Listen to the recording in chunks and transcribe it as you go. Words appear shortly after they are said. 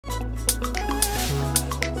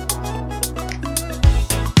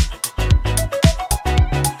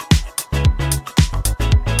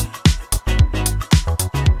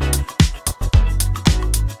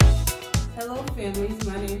Hello families,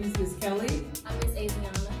 my name is Miss Kelly. I'm Miss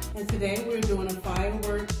Asiana. And today we're doing a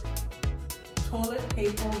firework toilet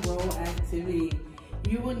paper roll activity.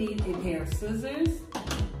 You will need a pair of scissors,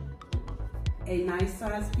 a nice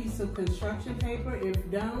sized piece of construction paper. If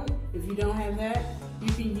you don't have that,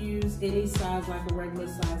 you can use any size, like a regular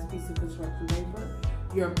size piece of construction paper,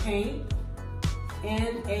 your paint,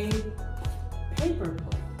 and a paper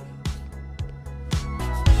plate.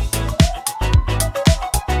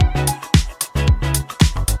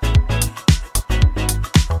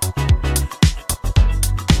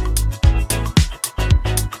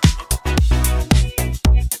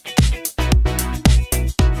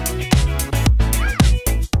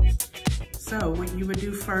 So what you would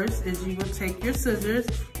do first is you will take your scissors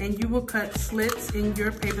and you will cut slits in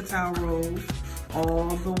your paper towel rolls all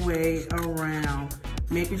the way around,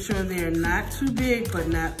 making sure they're not too big but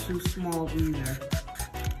not too small either.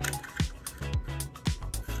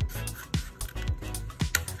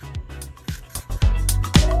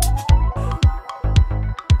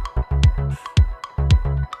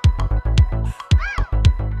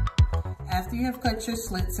 After you have cut your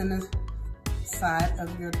slits in the side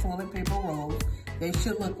of your toilet paper roll, they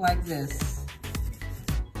should look like this.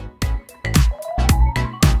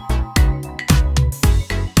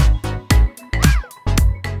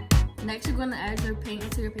 Next, you're going to add your paint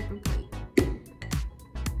into your paper plate.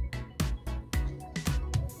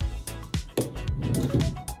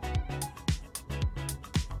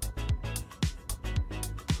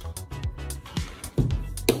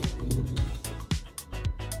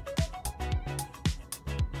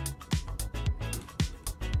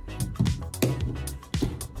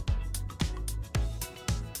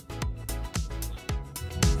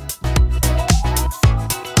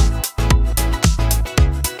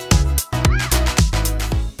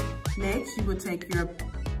 Next, you will take your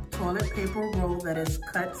toilet paper roll that is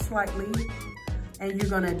cut slightly, and you're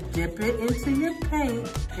gonna dip it into your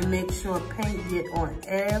paint and make sure paint get on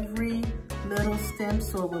every little stem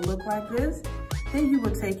so it will look like this. Then you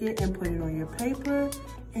will take it and put it on your paper,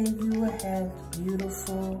 and you will have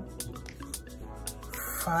beautiful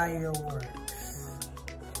fireworks.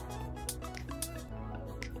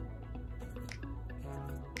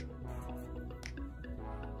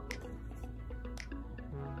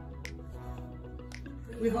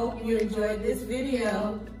 We hope you enjoyed this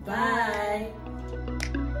video. Bye.